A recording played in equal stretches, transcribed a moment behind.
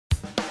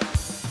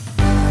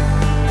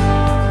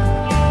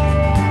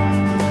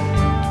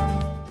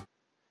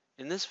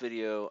this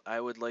video, I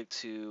would like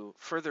to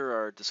further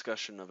our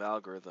discussion of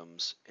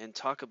algorithms and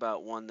talk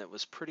about one that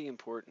was pretty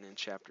important in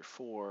Chapter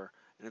 4,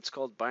 and it's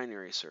called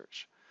binary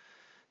search.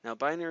 Now,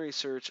 binary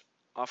search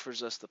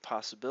offers us the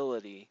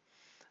possibility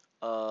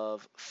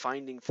of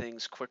finding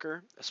things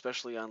quicker,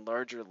 especially on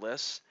larger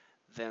lists,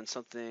 than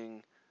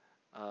something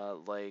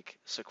like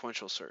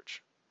sequential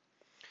search.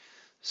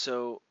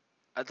 So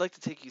I'd like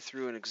to take you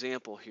through an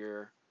example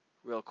here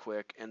real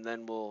quick, and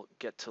then we'll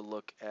get to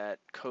look at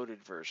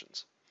coded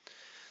versions.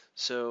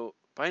 So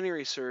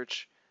binary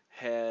search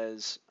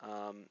has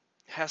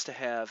to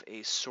have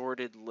a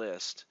sorted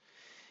list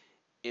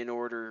in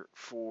order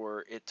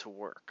for it to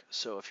work.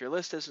 So if your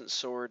list isn't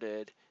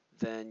sorted,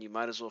 then you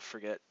might as well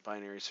forget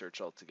binary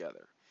search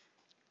altogether.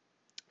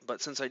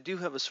 But since I do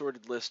have a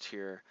sorted list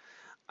here,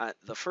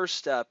 the first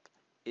step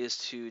is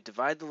to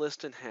divide the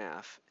list in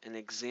half and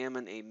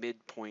examine a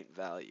midpoint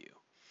value.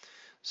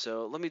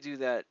 So let me do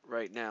that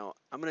right now.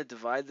 I'm going to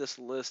divide this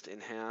list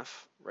in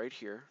half right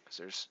here because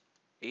there's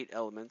 8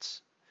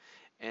 elements.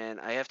 And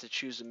I have to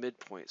choose a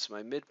midpoint. So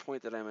my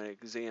midpoint that I'm going to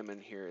examine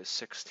here is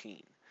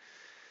 16.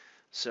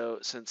 So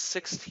since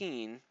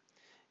 16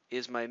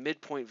 is my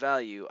midpoint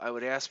value, I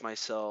would ask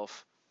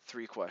myself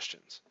 3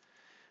 questions.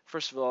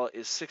 First of all,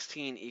 is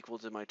 16 equal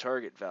to my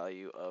target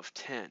value of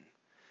 10?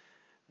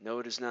 No,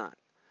 it is not.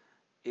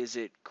 Is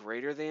it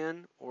greater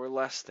than or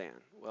less than?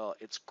 Well,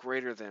 it's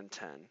greater than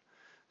 10.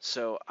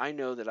 So I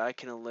know that I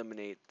can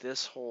eliminate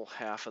this whole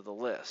half of the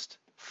list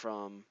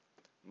from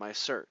my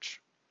search.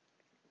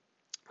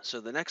 So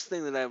the next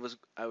thing that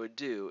I would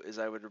do is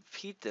I would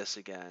repeat this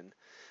again,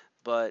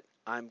 but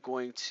I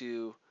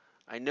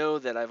know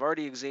that I've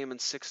already examined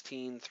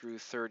 16 through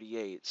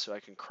 38, so I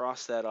can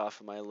cross that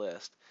off of my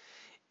list.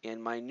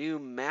 And my new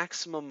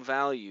maximum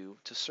value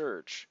to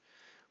search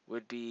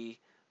would be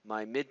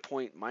my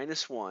midpoint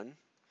minus 1,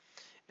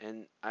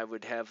 and I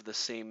would have the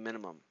same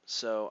minimum.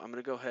 So I'm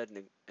going to go ahead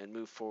and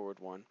move forward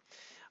one.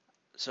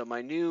 So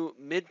my new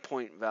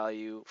midpoint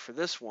value for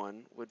this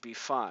one would be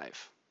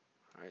 5.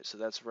 All right, so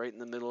that's right in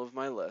the middle of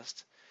my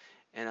list.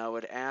 And I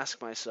would ask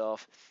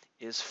myself,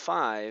 is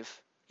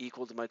 5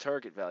 equal to my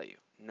target value?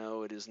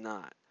 No, it is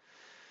not.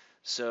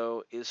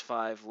 So is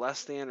 5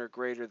 less than or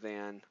greater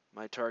than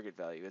my target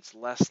value? It's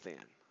less than.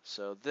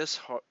 So this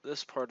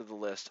part of the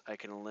list I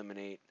can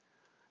eliminate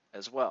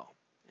as well.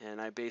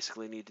 And I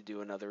basically need to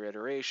do another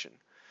iteration.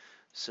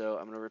 So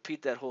I'm going to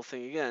repeat that whole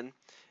thing again.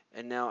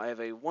 And now I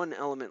have a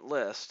 1-element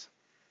list.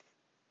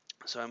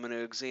 So I'm going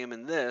to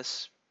examine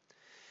this.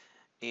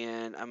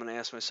 And I'm going to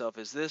ask myself,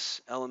 is this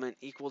element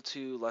equal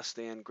to, less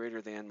than,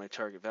 greater than my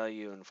target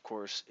value? And of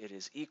course, it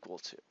is equal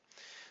to.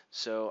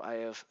 So I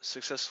have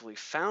successfully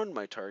found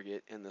my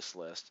target in this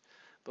list,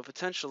 but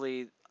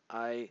potentially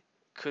I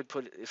could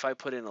if I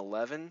put in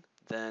 11,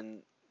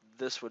 then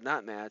this would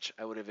not match.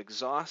 I would have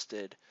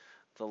exhausted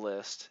the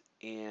list,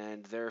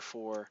 and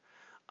therefore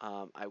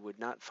I would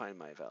not find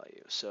my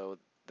value. So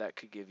that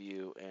could give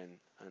you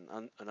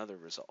another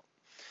result.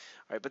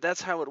 All right, but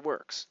that's how it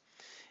works.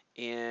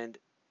 And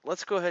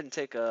let's go ahead and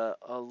take a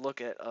look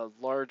at a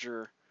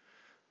larger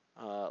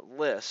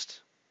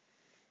list.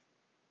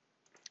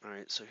 All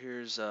right, so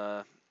here's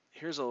a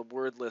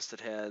word list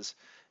that has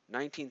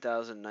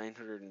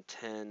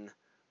 19,910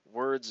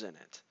 words in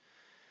it.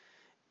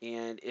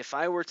 And if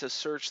I were to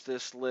search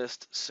this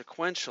list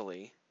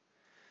sequentially,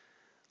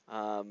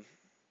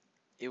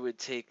 it would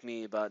take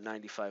me about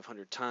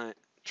 9,500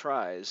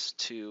 tries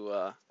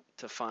to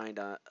find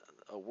a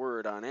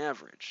word on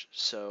average.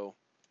 So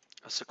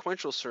a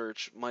sequential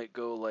search might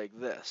go like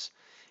this.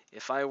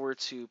 If I were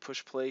to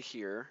push play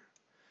here,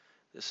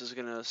 this is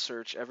going to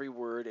search every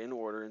word in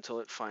order until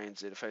it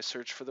finds it. If I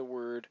search for the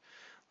word,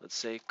 let's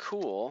say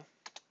cool,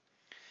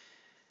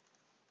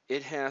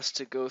 it has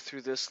to go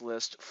through this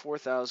list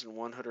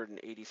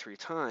 4,183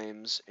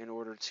 times in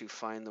order to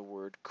find the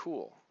word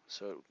cool.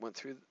 So it went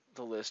through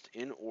the list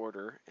in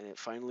order, and it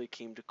finally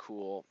came to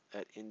cool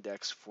at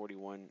index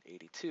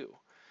 4182.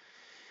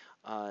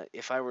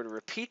 If I were to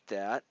repeat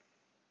that,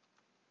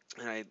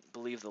 and I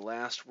believe the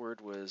last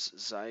word was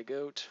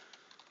zygote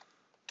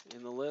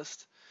in the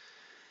list,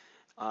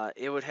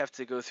 it would have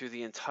to go through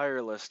the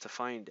entire list to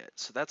find it.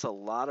 So that's a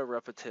lot of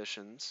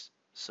repetitions.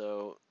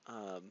 So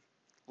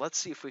let's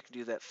see if we can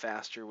do that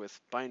faster with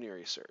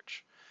binary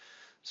search.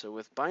 So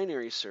with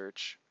binary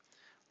search,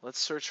 let's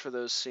search for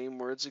those same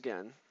words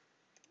again.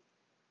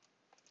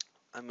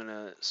 I'm going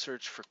to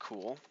search for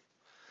cool.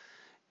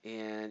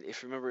 And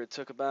if you remember, it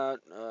took about,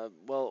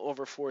 well,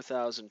 over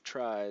 4,000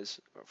 tries,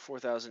 or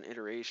 4,000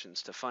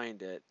 iterations to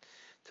find it.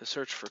 To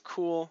search for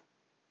cool,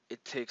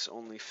 it takes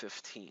only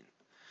 15.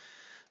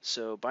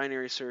 So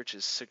binary search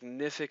is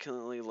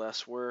significantly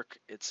less work.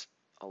 It's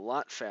a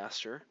lot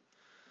faster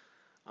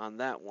on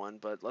that one,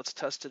 but let's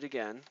test it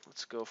again.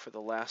 Let's go for the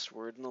last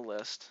word in the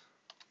list.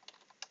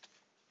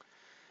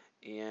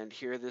 And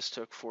here this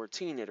took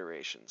 14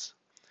 iterations.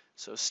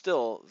 So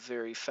still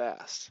very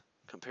fast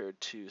compared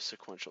to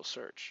sequential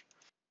search.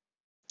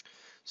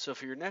 So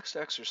for your next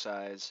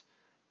exercise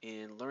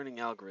in learning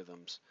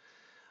algorithms,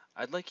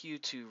 I'd like you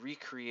to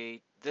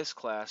recreate this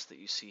class that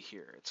you see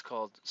here. It's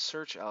called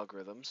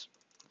SearchAlgorithms,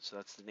 so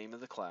that's the name of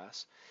the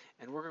class,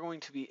 and we're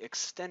going to be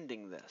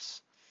extending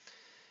this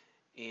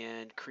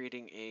and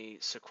creating a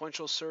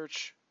sequential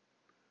search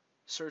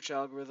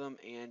algorithm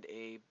and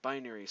a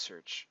binary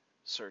search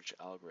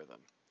algorithm.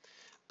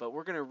 But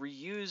we're going to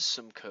reuse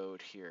some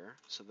code here,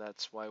 so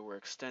that's why we're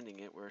extending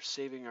it. We're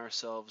saving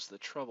ourselves the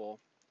trouble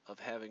of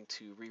having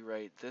to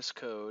rewrite this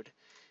code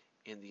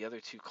in the other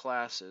two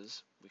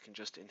classes. We can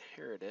just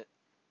inherit it.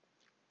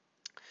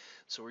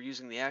 So we're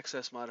using the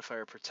access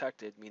modifier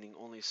protected, meaning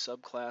only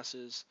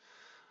subclasses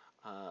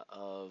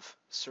of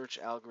search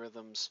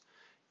algorithms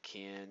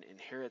can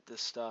inherit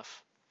this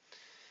stuff.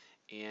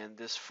 And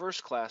this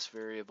first class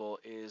variable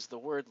is the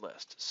word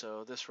list.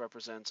 So this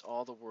represents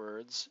all the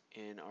words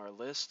in our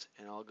list,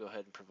 and I'll go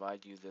ahead and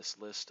provide you this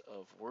list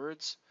of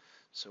words.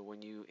 So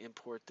when you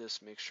import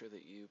this, make sure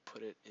that you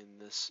put it in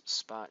this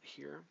spot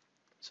here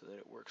so that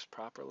it works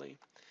properly.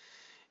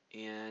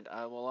 And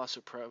I will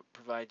also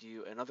provide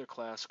you another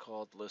class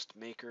called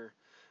ListMaker,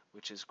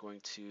 which is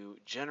going to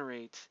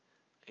generate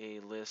a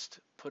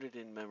list, put it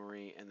in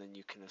memory, and then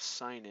you can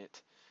assign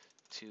it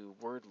to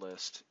word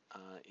list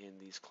in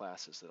these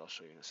classes that I'll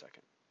show you in a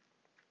second.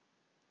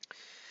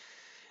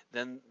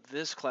 Then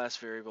this class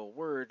variable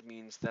word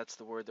means that's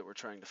the word that we're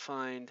trying to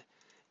find,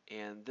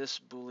 and this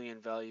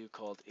Boolean value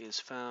called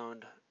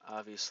isFound,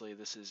 obviously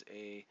this is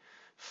a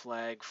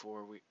flag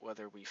for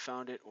whether we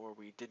found it or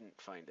we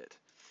didn't find it.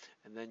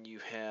 And then you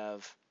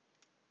have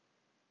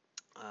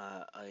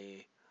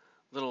a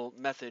little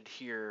method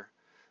here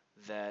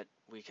that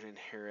we can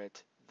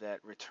inherit that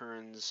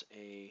returns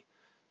a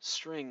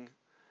string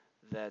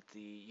that the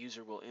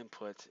user will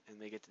input,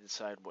 and they get to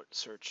decide what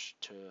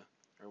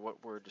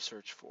what word to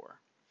search for.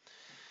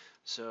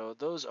 So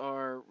those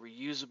are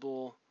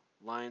reusable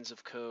lines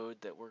of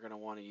code that we're going to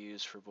want to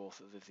use for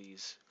both of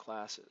these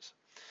classes.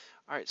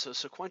 All right, so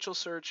sequential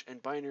search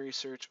and binary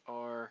search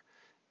are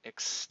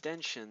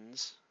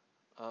extensions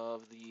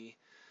of the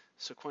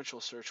sequential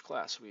search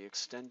class. We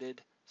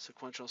extended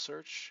sequential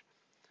search,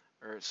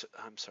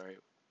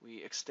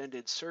 we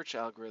extended search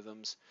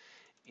algorithms,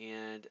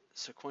 and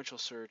sequential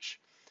search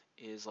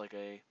is like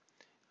a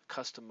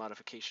custom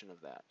modification of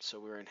that. So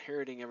we're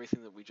inheriting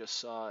everything that we just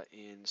saw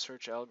in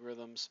search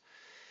algorithms,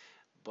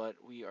 but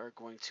we are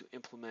going to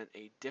implement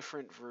a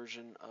different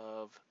version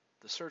of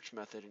the search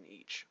method in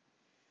each.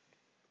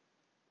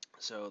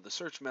 So the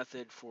search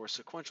method for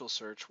sequential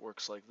search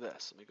works like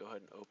this. Let me go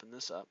ahead and open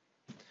this up.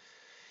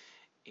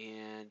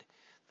 And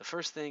the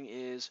first thing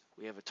is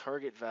we have a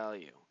target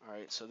value. All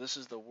right, so this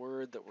is the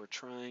word that we're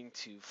trying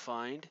to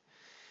find,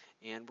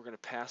 and we're going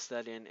to pass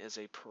that in as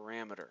a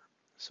parameter.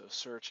 So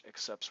search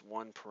accepts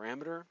one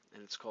parameter,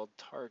 and it's called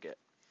target.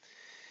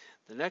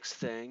 The next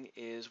thing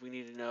is we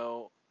need to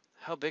know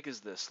how big is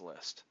this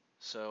list.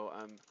 So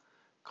I'm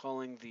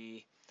calling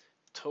the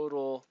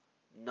total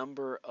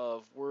number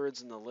of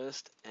words in the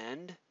list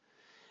end,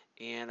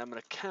 and I'm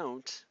going to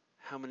count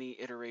how many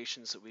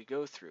iterations that we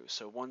go through.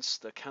 So once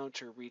the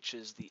counter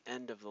reaches the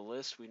end of the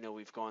list, we know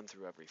we've gone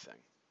through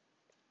everything.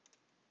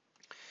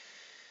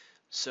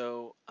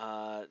 So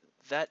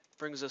that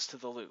brings us to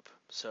the loop.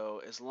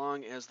 So as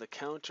long as the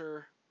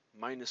counter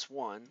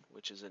 -1,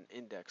 which is an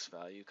index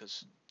value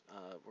because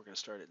we're going to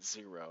start at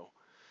 0,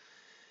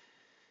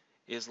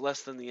 is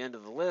less than the end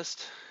of the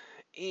list,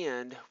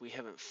 and we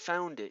haven't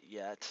found it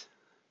yet,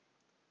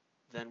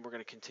 then we're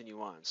going to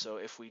continue on. So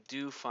if we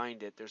do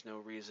find it, there's no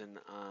reason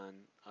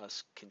on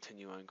us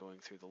continue on going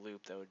through the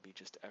loop. That would be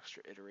just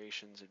extra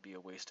iterations. It'd be a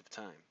waste of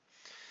time.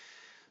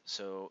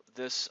 So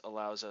this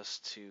allows us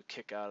to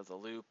kick out of the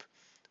loop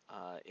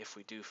if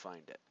we do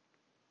find it.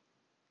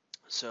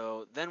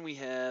 So then we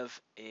have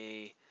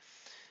a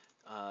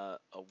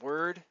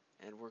word,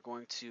 and we're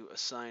going to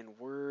assign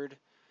word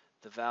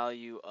the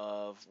value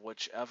of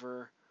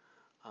whichever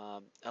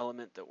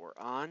element that we're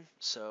on.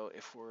 So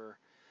if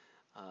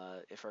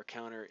our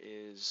counter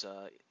is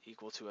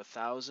equal to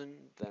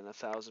 1,000, then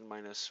 1,000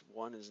 minus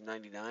 1 is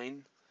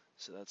 99.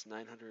 So that's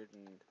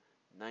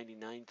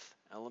 999th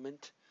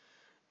element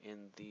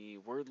in the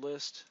word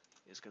list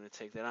is going to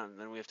take that on. And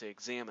then we have to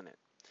examine it.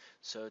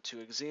 So to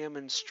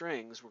examine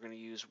strings, we're going to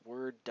use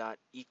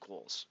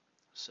word.equals.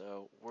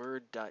 So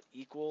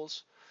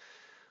word.equals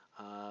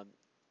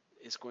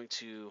is going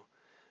to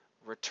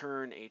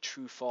return a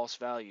true-false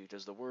value.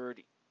 Does the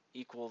word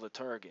equal the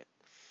target?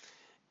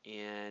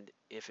 And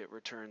if it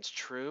returns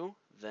true,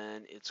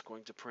 then it's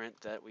going to print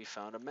that we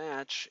found a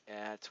match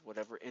at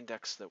whatever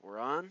index that we're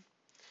on.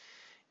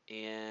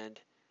 And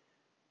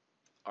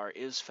our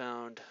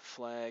isFound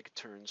flag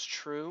turns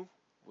true,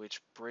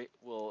 which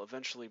will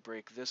eventually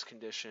break this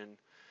condition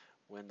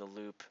when the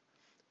loop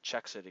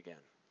checks it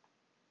again.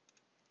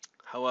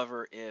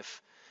 However,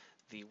 if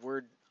the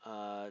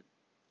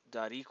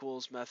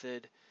word.equals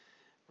method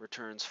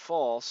returns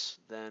false,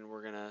 then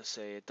we're going to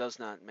say it does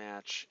not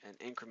match and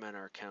increment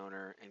our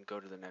counter and go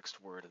to the next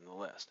word in the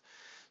list.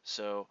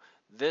 So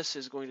this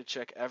is going to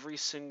check every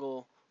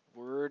single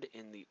word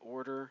in the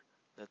order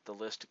that the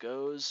list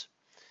goes,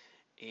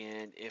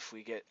 And if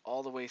we get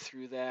all the way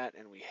through that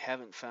and we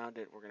haven't found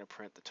it, we're going to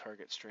print the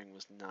target string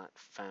was not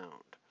found.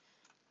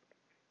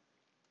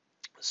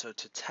 So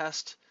to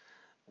test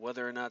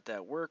whether or not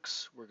that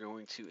works, we're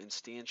going to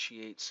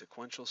instantiate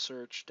sequential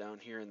search down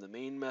here in the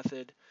main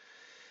method,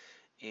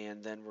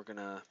 and then we're going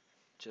to,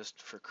 just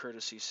for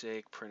courtesy's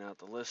sake, print out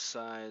the list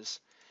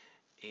size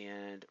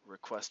and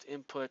request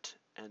input,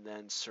 and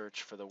then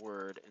search for the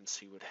word and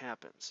see what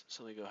happens.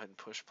 So let me go ahead and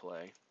push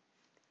play.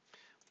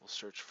 We'll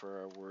search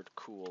for our word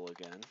cool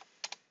again.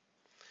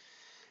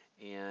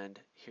 And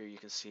here you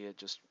can see it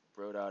just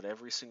wrote out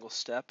every single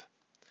step,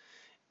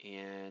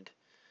 and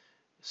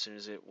as soon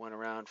as it went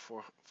around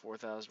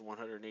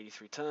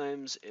 4,183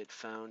 times, it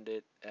found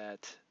it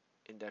at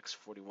index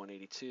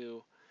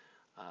 4182,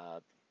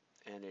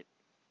 and it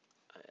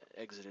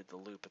exited the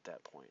loop at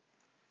that point.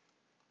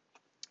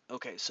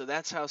 Okay, so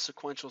that's how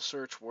sequential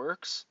search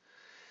works.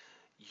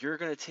 You're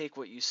going to take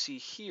what you see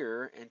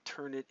here and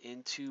turn it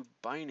into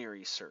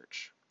binary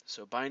search.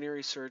 So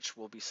binary search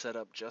will be set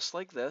up just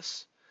like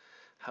this.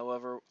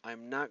 However,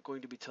 I'm not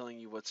going to be telling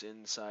you what's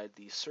inside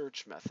the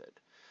search method.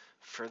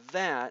 For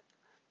that,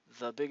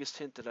 the biggest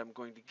hint that I'm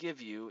going to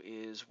give you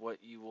is what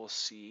you will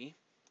see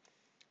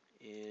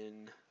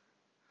in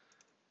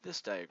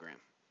this diagram.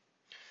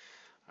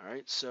 All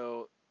right,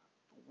 so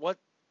what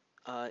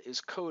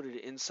is coded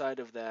inside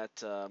of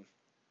that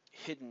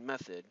hidden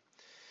method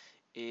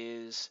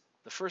is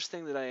the first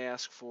thing that I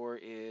ask for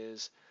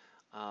is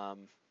I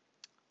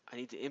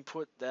need to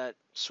input that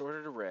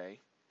sorted array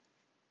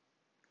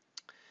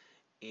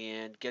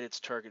and get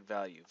its target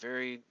value.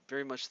 Very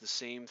much the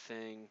same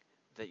thing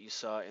that you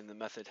saw in the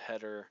method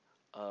header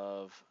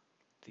of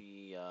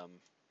the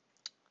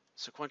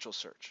sequential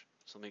search.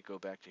 So let me go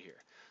back to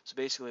here. So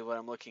basically what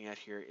I'm looking at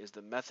here is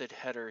the method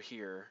header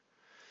here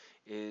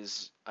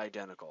is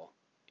identical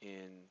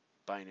in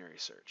binary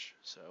search.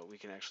 So we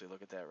can actually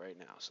look at that right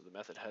now. So the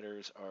method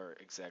headers are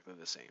exactly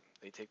the same.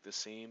 They take the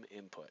same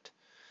input.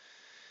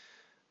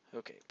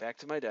 Okay, back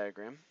to my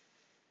diagram.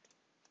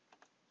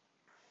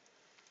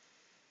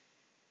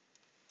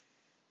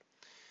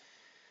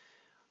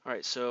 All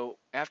right, so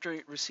after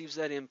it receives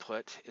that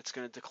input, it's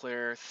going to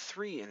declare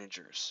 3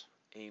 integers,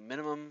 a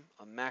minimum,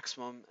 a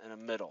maximum, and a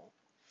middle.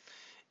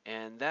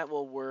 And that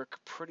will work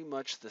pretty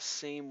much the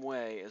same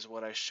way as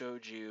what I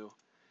showed you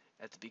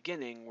at the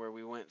beginning where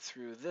we went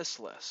through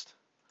this list.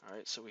 All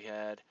right, so we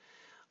had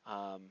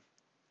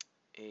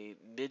a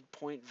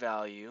midpoint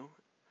value,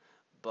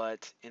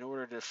 but in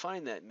order to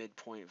find that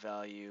midpoint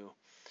value,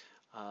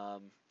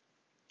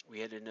 we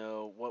had to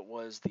know what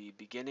was the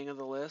beginning of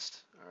the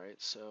list. All right,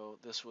 so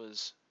this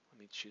was, let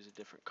me choose a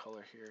different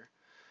color here.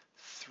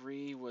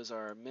 3 was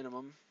our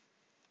minimum,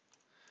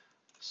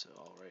 so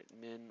I'll write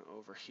min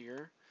over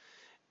here,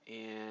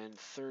 and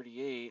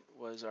 38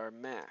 was our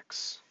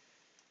max.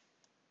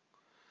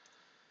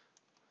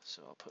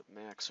 So I'll put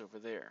max over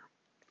there.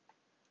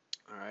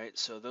 All right,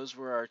 so those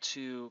were our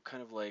two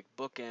kind of like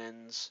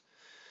bookends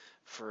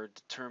for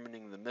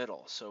determining the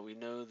middle. So we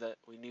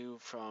knew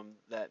from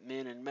that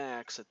min and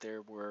max that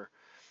there were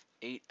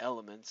 8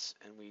 elements,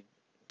 and we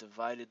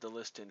divided the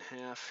list in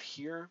half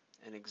here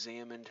and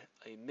examined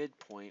a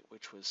midpoint,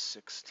 which was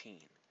 16.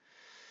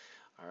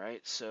 All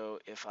right, so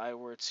if I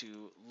were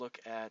to look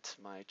at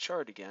my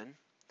chart again,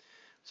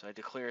 so I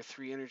declare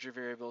 3 integer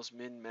variables,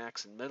 min,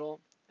 max, and middle,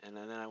 and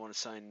then I want to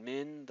assign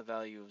min the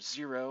value of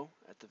 0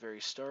 at the very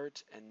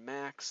start, and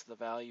max the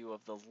value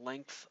of the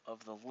length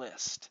of the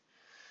list.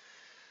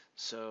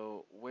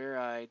 So where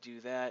I do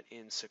that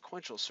in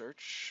sequential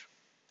search,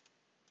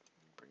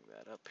 bring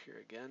that up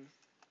here again,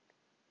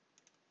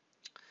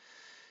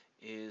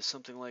 is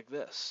something like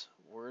this,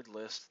 word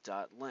list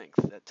dot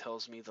length. That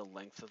tells me the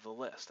length of the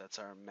list. That's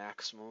our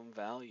maximum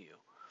value.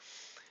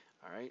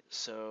 All right,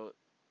 so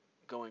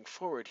going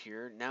forward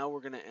here, now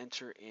we're going to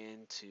enter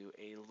into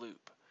a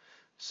loop.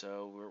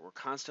 So we're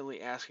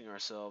constantly asking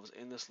ourselves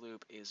in this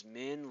loop, is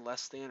min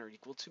less than or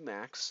equal to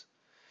max?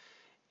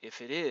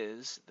 If it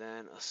is,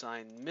 then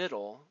assign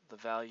middle the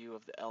value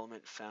of the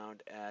element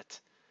found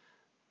at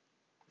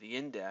the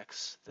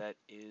index that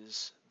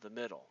is the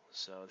middle.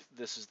 So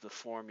this is the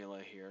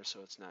formula here,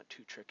 so it's not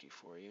too tricky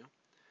for you.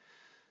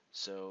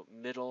 So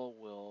middle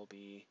will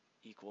be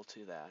equal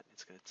to that.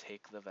 It's going to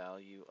take the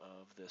value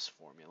of this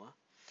formula.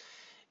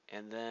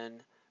 And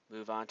then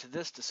move on to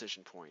this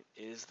decision point.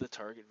 Is the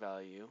target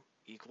value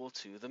equal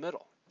to the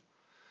middle?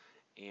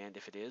 And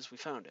if it is, we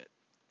found it.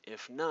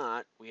 If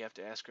not, we have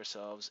to ask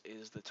ourselves,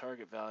 is the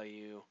target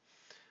value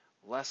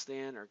less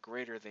than or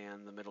greater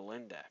than the middle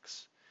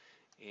index?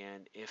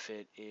 And if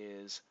it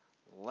is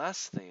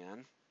less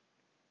than,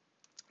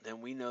 then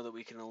we know that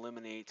we can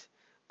eliminate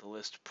the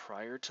list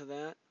prior to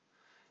that,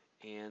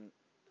 and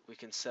we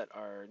can set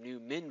our new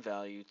min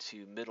value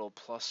to middle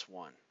plus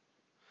 1.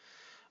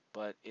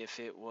 But if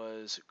it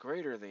was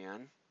greater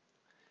than,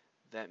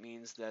 that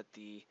means that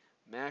the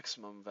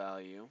maximum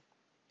value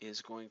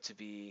is going to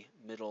be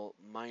middle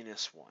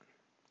minus 1.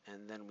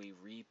 And then we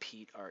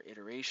repeat our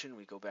iteration.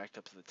 We go back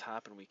up to the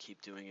top and we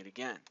keep doing it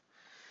again.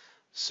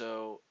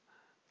 So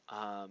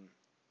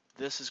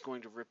this is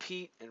going to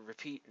repeat and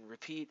repeat and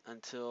repeat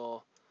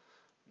until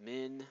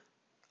min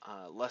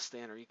less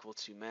than or equal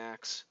to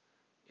max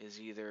is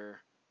either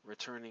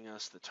returning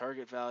us the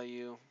target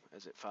value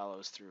as it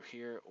follows through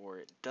here, or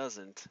it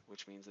doesn't,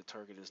 which means the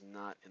target is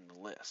not in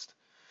the list.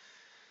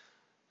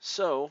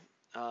 So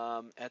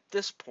at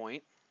this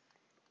point,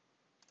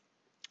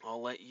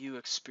 I'll let you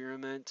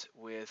experiment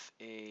with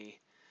a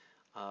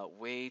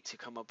way to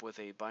come up with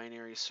a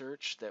binary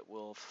search that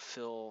will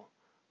fulfill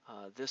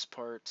this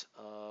part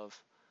of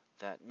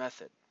that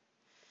method.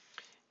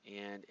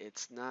 And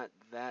it's not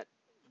that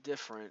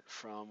different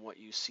from what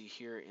you see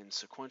here in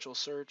sequential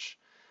search.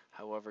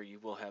 However, you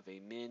will have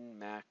a min,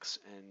 max,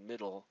 and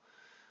middle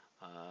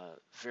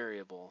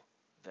variable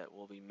that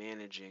will be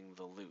managing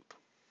the loop.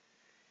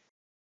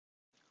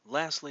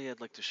 Lastly,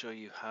 I'd like to show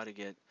you how to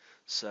get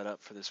set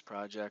up for this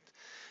project.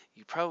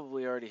 You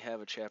probably already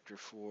have a Chapter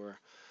 4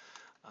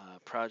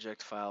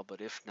 project file,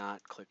 but if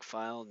not, click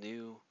File,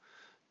 New,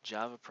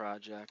 Java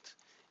Project,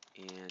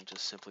 and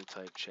just simply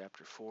type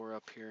Chapter 4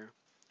 up here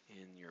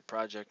in your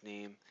project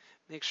name.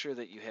 Make sure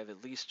that you have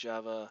at least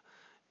Java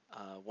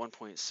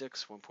 1.6,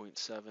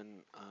 1.7,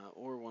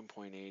 or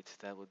 1.8.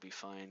 That would be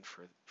fine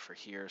for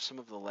here. Some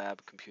of the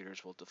lab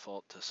computers will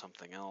default to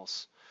something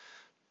else,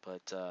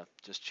 but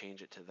just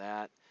change it to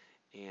that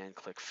and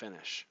click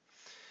Finish.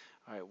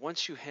 All right,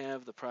 once you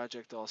have the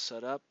project all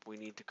set up, we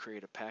need to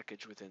create a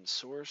package within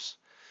source.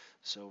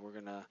 So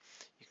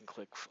you can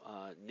click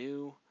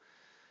New,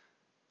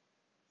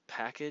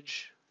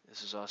 Package.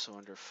 This is also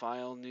under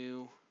File,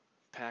 New,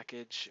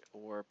 Package,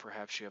 or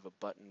perhaps you have a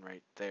button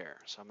right there.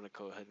 So I'm going to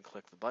go ahead and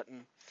click the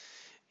button,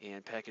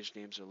 and package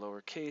names are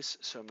lowercase,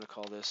 so I'm going to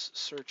call this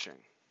Searching,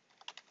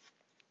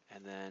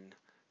 and then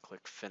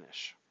click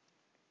Finish.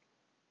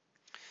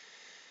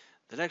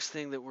 The next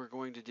thing that we're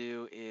going to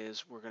do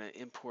is we're going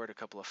to import a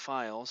couple of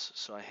files.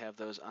 So I have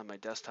those on my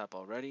desktop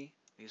already.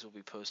 These will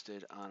be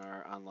posted on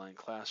our online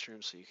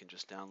classroom, so you can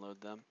just download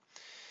them.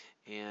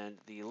 And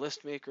the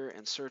list maker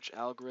and search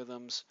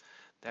algorithms,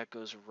 that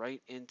goes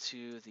right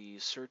into the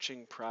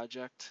searching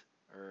project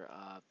or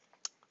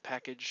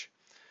package.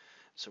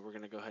 So we're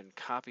going to go ahead and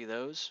copy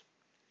those.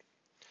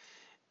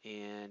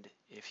 And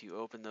if you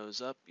open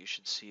those up, you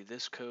should see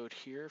this code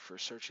here for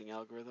searching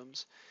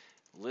algorithms.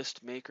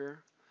 List maker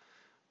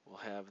will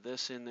have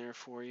this in there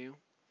for you.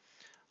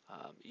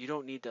 You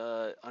don't need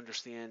to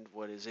understand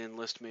what is in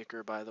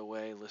ListMaker, by the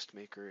way.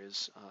 ListMaker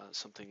is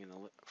something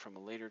from a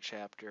later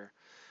chapter.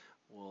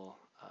 We'll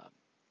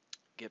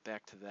get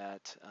back to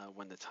that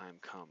when the time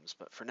comes.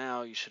 But for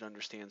now, you should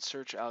understand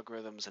search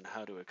algorithms and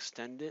how to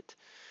extend it.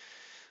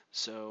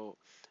 So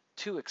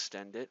to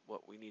extend it,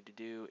 what we need to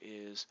do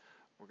is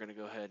we're going to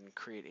go ahead and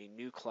create a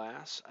new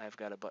class. I've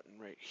got a button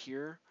right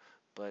here,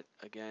 but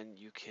again,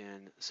 you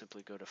can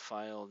simply go to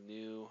File,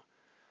 New,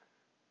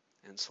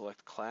 and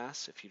select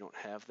Class if you don't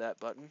have that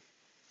button.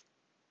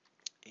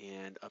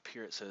 And up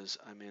here it says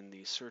I'm in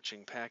the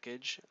searching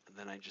package.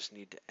 Then I just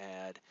need to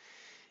add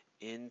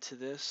into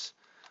this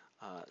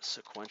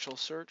sequential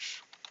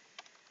search.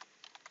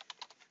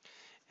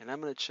 And I'm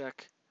going to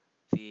check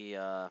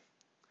the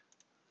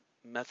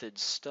method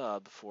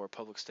stub for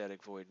public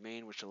static void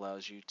main, which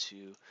allows you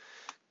to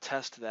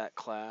test that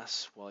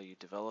class while you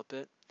develop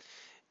it.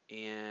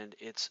 And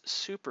its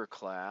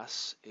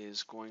superclass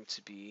is going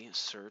to be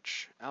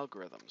search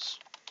algorithms.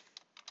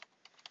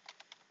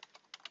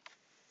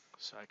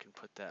 So I can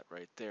put that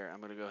right there. I'm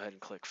going to go ahead and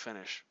click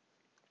Finish.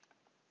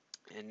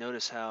 And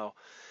notice how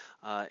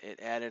it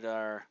added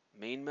our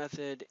main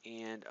method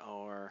and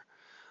our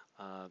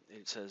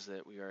it says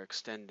that we are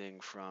extending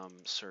from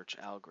search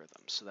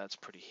algorithms. So that's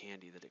pretty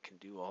handy that it can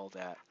do all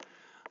that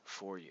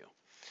for you.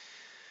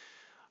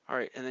 All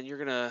right, and then you're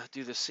going to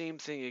do the same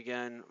thing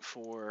again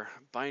for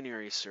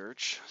binary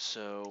search.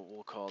 So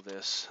we'll call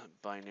this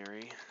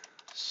binary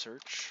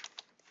search,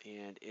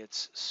 and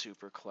its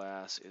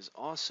superclass is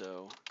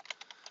also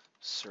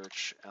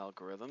search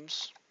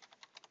algorithms.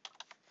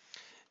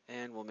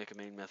 And we'll make a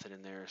main method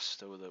in there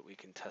so that we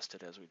can test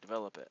it as we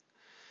develop it.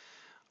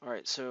 All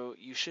right, so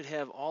you should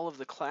have all of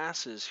the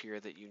classes here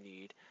that you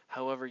need.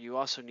 However, you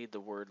also need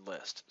the word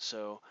list.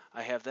 So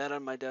I have that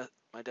on my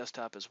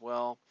desktop as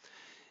well.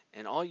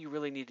 And all you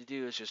really need to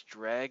do is just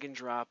drag and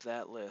drop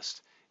that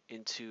list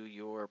into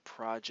your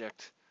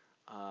project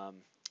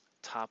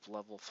top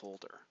level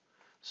folder.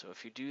 So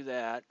if you do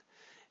that,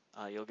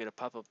 you'll get a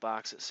pop-up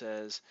box that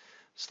says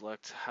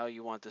select how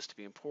you want this to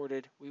be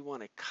imported. We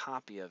want a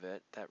copy of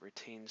it that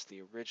retains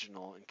the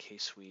original in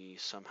case we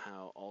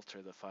somehow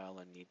alter the file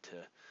and need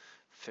to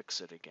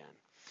fix it again.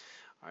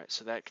 All right,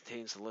 so that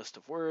contains the list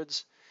of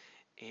words,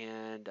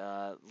 and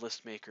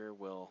ListMaker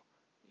will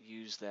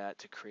use that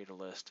to create a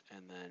list,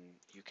 and then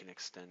you can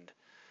extend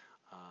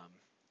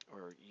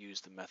or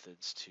use the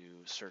methods to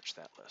search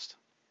that list.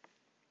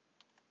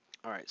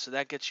 All right, so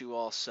that gets you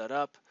all set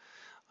up.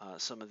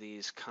 Some of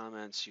these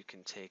comments you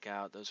can take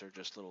out. Those are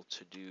just little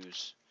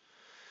to-dos.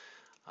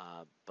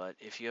 But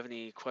if you have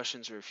any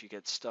questions or if you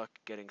get stuck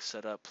getting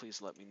set up,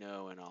 please let me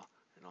know, and I'll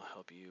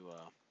help you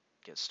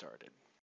get started.